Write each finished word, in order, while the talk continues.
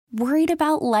Worried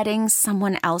about letting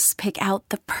someone else pick out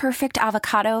the perfect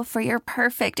avocado for your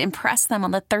perfect impress them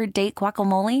on the third date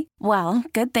guacamole? Well,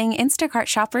 good thing Instacart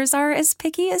shoppers are as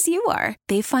picky as you are.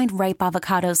 They find ripe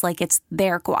avocados like it's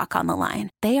their guac on the line.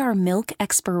 They are milk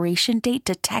expiration date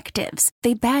detectives.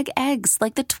 They bag eggs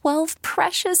like the 12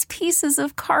 precious pieces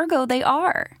of cargo they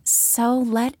are. So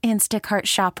let Instacart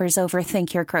shoppers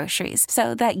overthink your groceries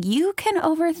so that you can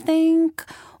overthink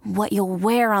what you'll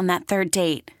wear on that third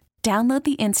date. Download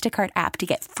the Instacart app to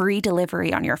get free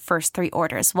delivery on your first 3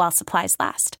 orders while supplies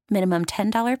last. Minimum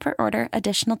 $10 per order.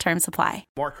 Additional terms apply.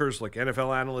 Mark Herzlich,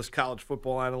 NFL analyst, college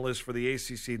football analyst for the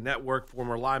ACC Network,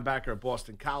 former linebacker at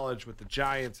Boston College with the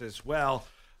Giants as well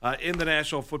in the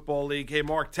National Football League. Hey,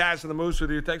 Mark, Taz and the Moose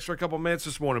with you. Thanks for a couple minutes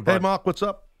this morning, bud. Hey, Mark, what's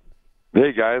up?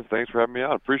 Hey, guys. Thanks for having me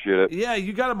on. Appreciate it. Yeah,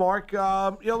 you got it, Mark.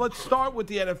 Let's start with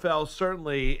the NFL,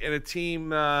 certainly, in a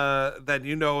team that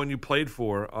you know and you played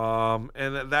for,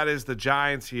 and that is the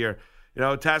Giants here. You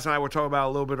know, Taz and I were talking about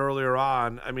a little bit earlier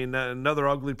on. I mean, another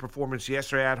ugly performance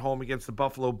yesterday at home against the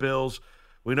Buffalo Bills.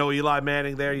 We know Eli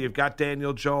Manning there. You've got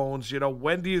Daniel Jones. You know,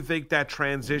 when do you think that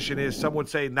transition is? Some would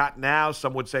say not now.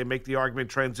 Some would say make the argument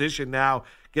transition now.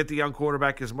 Get the young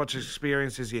quarterback as much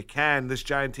experience as you can. This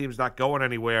Giant team's not going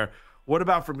anywhere. What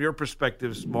about from your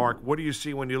perspectives, Mark? What do you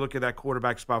see when you look at that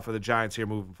quarterback spot for the Giants here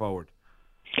moving forward?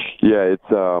 Yeah, it's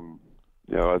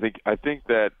I think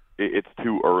that it's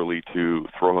too early to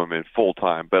throw him in full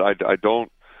time, but I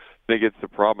don't think it's a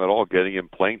problem at all getting him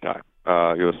playing time.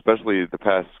 Especially the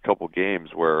past couple games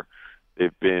where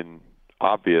they've been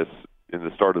obvious in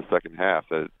the start of the second half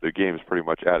that the game is pretty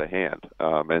much out of hand,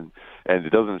 and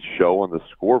it doesn't show on the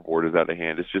scoreboard as out of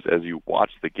hand. It's just as you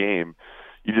watch the game,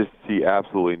 you just see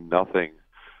absolutely nothing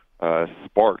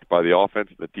sparked by the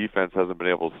offense. The defense hasn't been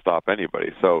able to stop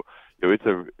anybody. So it's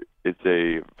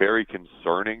a very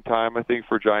concerning time, I think,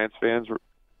 for Giants fans.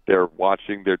 They're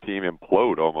watching their team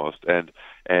implode almost, and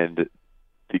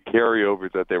the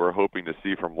carryovers that they were hoping to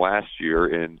see from last year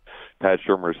in Pat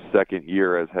Shurmur's second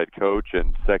year as head coach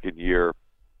and second year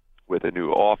with a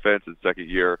new offense and second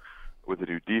year with a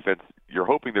new defense, you're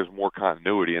hoping there's more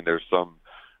continuity and there's some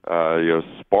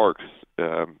sparks,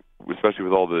 especially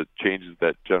with all the changes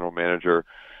that the general manager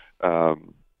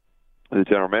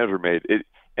made,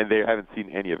 and they haven't seen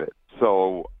any of it.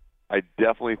 So I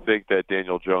definitely think that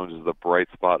Daniel Jones is the bright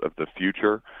spot of the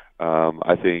future.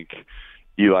 I think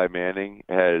Eli Manning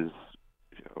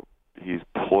he's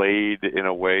played in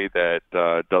a way that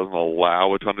doesn't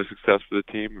allow a ton of success for the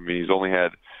team. I mean, he's only had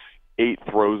 8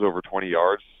 throws over 20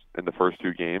 yards in the first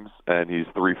 2 games, and he's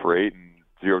 3 for 8 and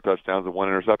 0 touchdowns and 1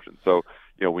 interception. So,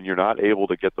 when you're not able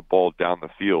to get the ball down the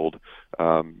field,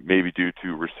 maybe due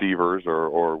to receivers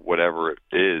or whatever it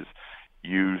is,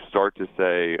 you start to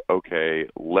say, okay,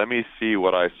 let me see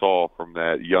what I saw from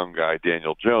that young guy,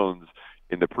 Daniel Jones,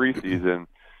 in the preseason.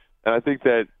 And I think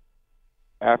that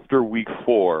after week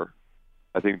 4,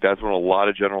 I think that's when a lot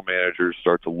of general managers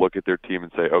start to look at their team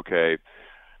and say, okay,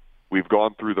 we've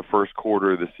gone through the first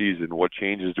quarter of the season. What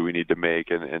changes do we need to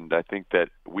make? And I think that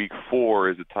week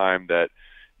 4 is a time that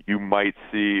you might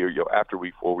see, or after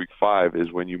week 4, week 5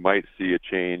 is when you might see a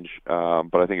change.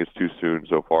 But I think it's too soon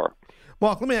so far.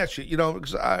 Mark, let me ask you,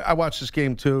 because I watched this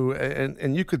game too,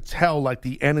 and you could tell, like,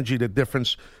 the energy, the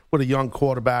difference with a young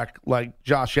quarterback like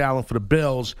Josh Allen for the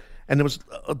Bills, and there was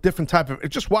a different type of,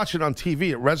 just watching it on TV,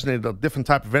 it resonated, a different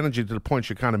type of energy to the point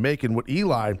you're kind of making. With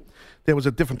Eli, there was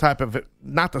a different type of,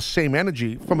 not the same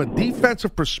energy. From a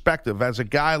defensive perspective, as a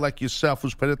guy like yourself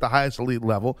who's been at the highest elite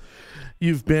level,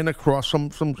 you've been across some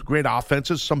great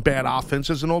offenses, some bad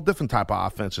offenses, and all different type of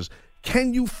offenses.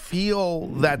 Can you feel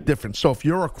that difference? So if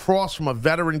you're across from a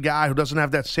veteran guy who doesn't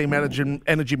have that same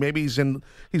energy, maybe he's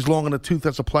long in the tooth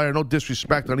as a player, no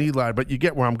disrespect on Eli, but you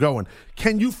get where I'm going.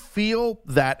 Can you feel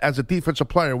that as a defensive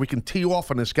player, we can tee off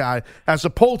on this guy as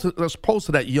opposed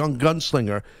to that young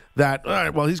gunslinger that, all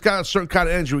right, well, he's got a certain kind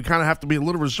of energy. We kind of have to be a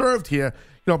little reserved here.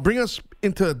 Bring us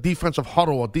into a defensive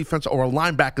huddle or a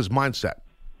linebacker's mindset.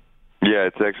 Yeah,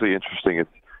 it's actually interesting.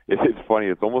 It's funny.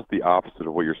 It's almost the opposite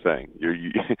of what you're saying.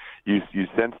 You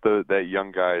sense that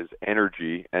young guy's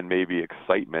energy and maybe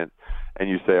excitement, and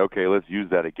you say, okay, let's use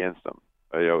that against him.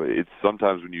 It's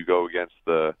sometimes when you go against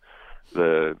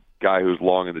the guy who's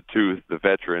long in the tooth, the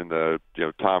veteran, the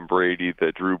Tom Brady,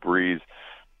 the Drew Brees.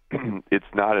 It's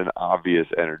not an obvious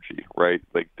energy, right?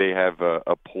 Like, they have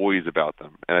a poise about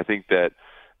them, and I think that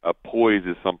a poise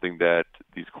is something that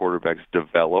these quarterbacks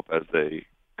develop as they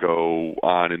go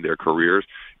on in their careers.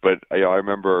 But I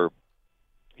remember,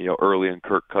 early in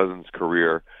Kirk Cousins'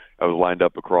 career, I was lined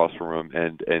up across from him,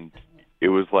 and it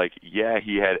was like, yeah,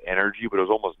 he had energy, but it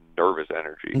was almost nervous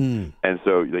energy. And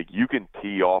so, like, you can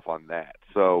tee off on that.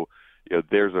 So,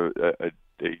 there's a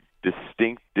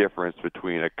distinct difference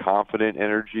between a confident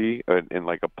energy and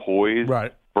like a poise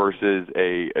versus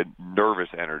a nervous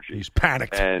energy. He's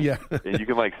panicked. And, yeah. and you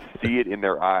can like see it in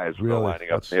their eyes when they're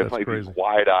lining up. They have like crazy. These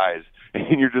wide eyes,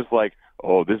 and you're just like,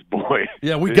 oh, this boy.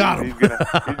 Yeah, we got him. He's gonna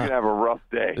have a rough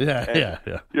day.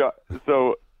 Yeah.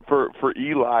 So for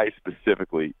Eli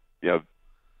specifically,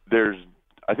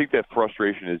 I think that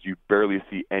frustration is you barely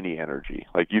see any energy.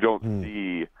 Like you don't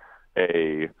see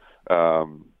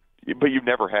but you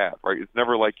never have, right? It's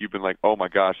never like you've been like, oh my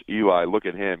gosh, Eli, look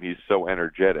at him, he's so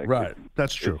energetic. Right,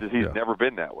 that's true. He's never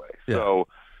been that way. Yeah. So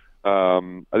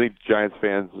I think Giants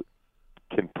fans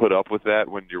can put up with that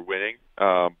when you're winning,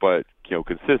 but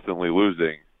consistently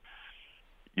losing,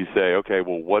 you say, okay,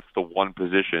 well, what's the one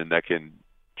position that can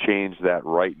change that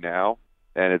right now?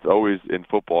 And it's always in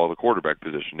football the quarterback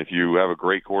position. If you have a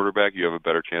great quarterback, you have a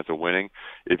better chance of winning.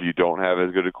 If you don't have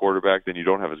as good a quarterback, then you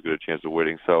don't have as good a chance of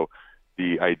winning. So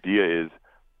the idea is,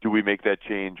 do we make that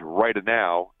change right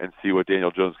now and see what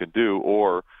Daniel Jones can do?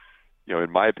 Or,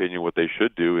 in my opinion, what they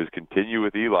should do is continue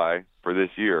with Eli for this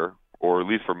year, or at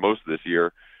least for most of this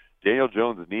year. Daniel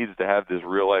Jones needs to have this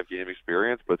real-life game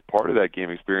experience, but part of that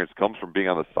game experience comes from being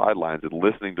on the sidelines and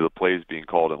listening to the plays being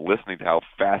called and listening to how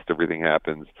fast everything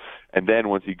happens. And then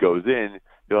once he goes in,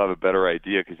 he'll have a better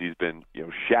idea because he's been,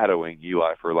 shadowing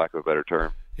Eli, for lack of a better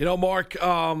term. Mark,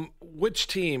 which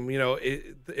team,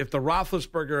 if the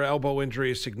Roethlisberger elbow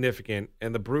injury is significant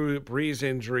and the Breeze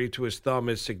injury to his thumb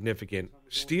is significant,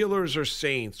 Steelers or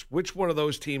Saints, which one of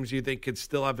those teams do you think could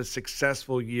still have a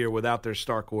successful year without their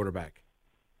star quarterback?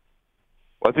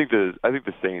 Well, I think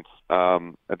the Saints.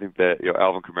 I think that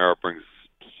Alvin Kamara brings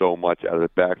so much out of the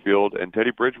backfield, and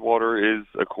Teddy Bridgewater is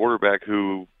a quarterback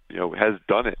who has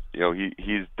done it.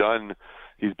 He's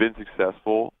been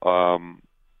successful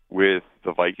with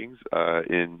the Vikings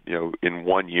in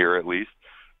 1 year at least,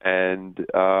 and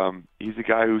he's a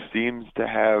guy who seems to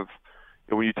have.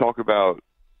 When you talk about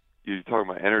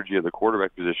energy at the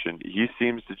quarterback position, he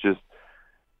seems to just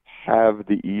have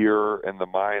the ear and the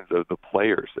minds of the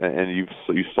players, and you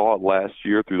saw it last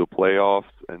year through the playoffs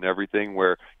and everything,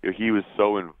 where he was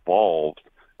so involved,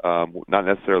 not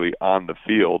necessarily on the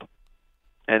field.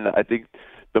 And I think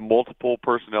the multiple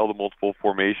personnel, the multiple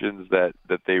formations that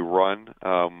they run,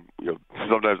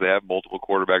 sometimes they have multiple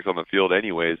quarterbacks on the field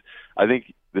anyways. I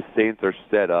think the Saints are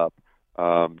set up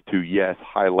to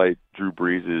highlight Drew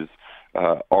Brees'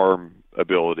 arm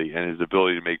ability and his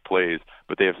ability to make plays,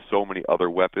 but they have so many other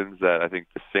weapons that I think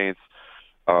the Saints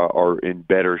are in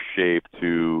better shape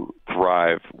to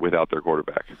thrive without their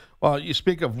quarterback. Well, you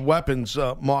speak of weapons,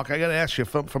 Mark. I got to ask you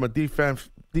from a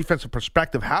defensive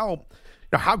perspective, how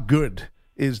good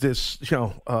is this?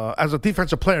 As a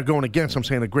defensive player going against, I'm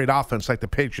saying a great offense like the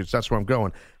Patriots. That's where I'm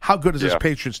going. How good is this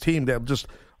Patriots team? They have just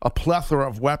a plethora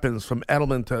of weapons, from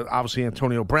Edelman to obviously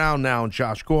Antonio Brown now and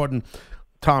Josh Gordon.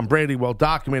 Tom Brady, well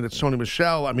documented. Sony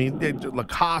Michel. I mean,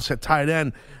 Lacoste at tight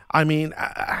end. I mean,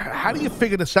 how do you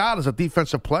figure this out as a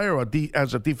defensive player or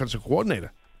as a defensive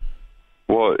coordinator?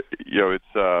 Well,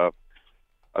 it's. I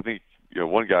think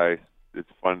one guy it's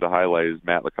fun to highlight is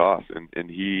Matt Lacoste,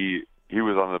 and he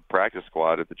was on the practice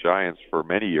squad at the Giants for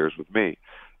many years with me,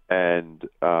 and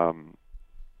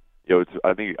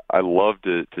I think I love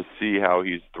to see how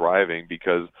he's thriving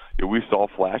because we saw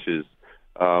flashes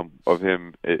of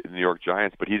him in the New York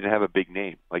Giants, but he didn't have a big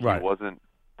name. He wasn't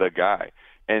the guy.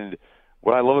 And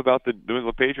what I love about the New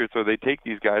England Patriots are they take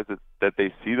these guys that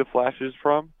they see the flashes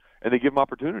from, and they give them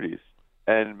opportunities.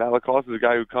 And Matt Lacoste is a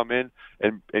guy who come in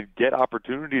and get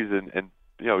opportunities, and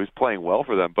he's playing well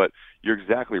for them. But you're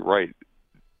exactly right.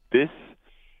 This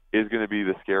is going to be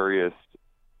the scariest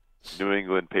New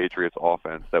England Patriots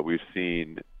offense that we've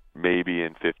seen maybe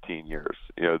in 15 years.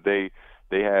 They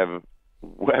have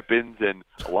weapons, and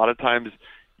a lot of times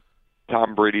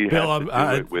Tom Brady has to do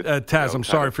it with Taz, I'm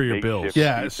sorry for your Bills.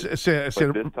 Yeah, but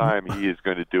this time he is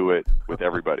going to do it with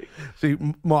everybody. See,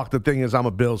 Mark, the thing is, I'm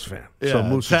a Bills fan, so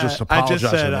Moose is just apologizing.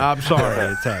 I just said, I'm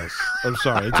sorry, Taz. I'm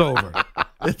sorry. It's over.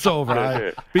 It's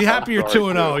over. Be happy you're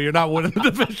 2-0. You're not winning the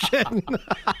division.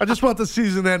 I just want the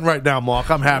season end right now,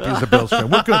 Mark. I'm happy as a Bills fan.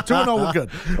 We're good. 2-0, we're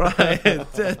good. Right.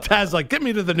 Taz, get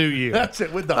me to the new year. That's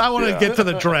it. We're done. I want to get to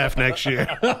the draft next year.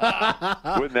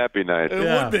 Wouldn't that be nice? It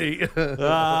would be.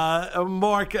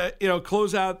 Mark,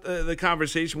 close out the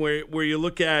conversation where you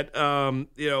look at,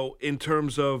 in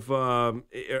terms of, around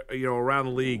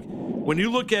the league. When you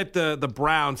look at the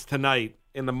Browns tonight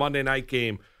in the Monday night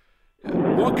game,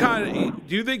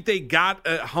 do you think they got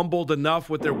humbled enough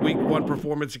with their Week 1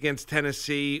 performance against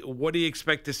Tennessee? What do you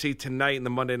expect to see tonight in the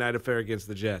Monday night affair against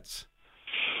the Jets?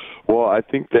 Well, I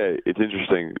think that it's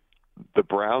interesting. The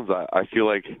Browns, I feel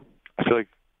like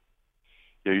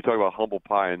you talk about humble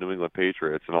pie and New England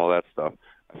Patriots and all that stuff.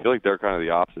 I feel like they're kind of the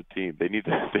opposite team. They need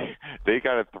to they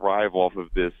kind of thrive off of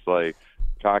this like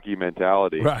cocky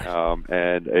mentality, right.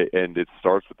 And it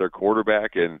starts with their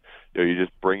quarterback, and you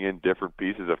just bring in different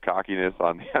pieces of cockiness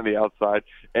on the outside,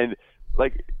 and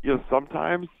like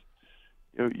sometimes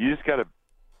you just got to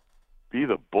be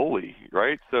the bully,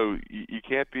 right? So you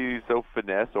can't be so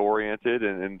finesse oriented,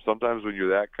 and sometimes when you're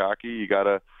that cocky, you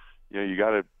gotta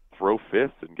throw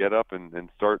fists and get up and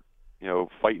start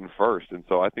fighting first. And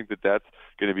so I think that's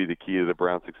going to be the key to the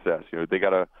Browns' success. They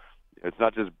gotta. It's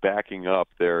not just backing up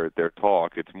their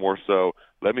talk. It's more so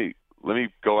let me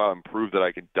go out and prove that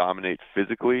I can dominate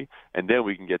physically, and then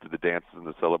we can get to the dances and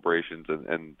the celebrations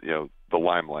and the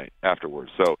limelight afterwards.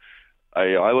 So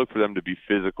I look for them to be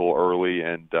physical early,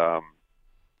 and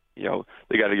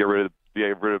they got to get rid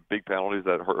of big penalties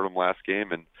that hurt them last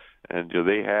game, and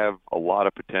they have a lot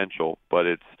of potential, but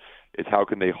it's how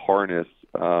can they harness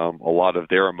a lot of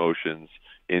their emotions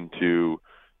into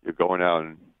going out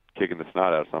and kicking the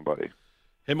snot out of somebody.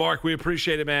 Hey, Mark, we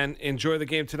appreciate it, man. Enjoy the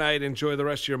game tonight. Enjoy the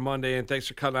rest of your Monday, and thanks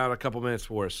for cutting out a couple minutes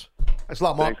for us. Thanks a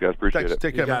lot, Mark. Thanks, guys. Appreciate it.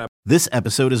 Take care, man. This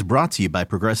episode is brought to you by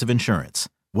Progressive Insurance.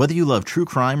 Whether you love true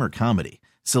crime or comedy,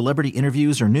 celebrity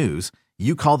interviews or news,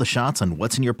 you call the shots on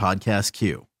what's in your podcast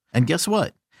queue. And guess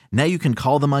what? Now you can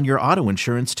call them on your auto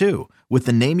insurance, too, with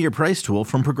the Name Your Price tool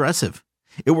from Progressive.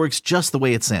 It works just the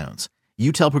way it sounds.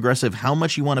 You tell Progressive how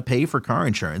much you want to pay for car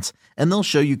insurance, and they'll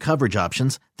show you coverage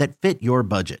options that fit your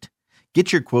budget.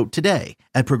 Get your quote today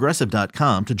at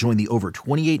Progressive.com to join the over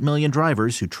 28 million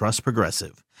drivers who trust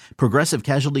Progressive. Progressive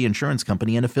Casualty Insurance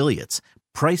Company and Affiliates.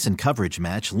 Price and coverage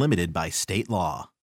match limited by state law.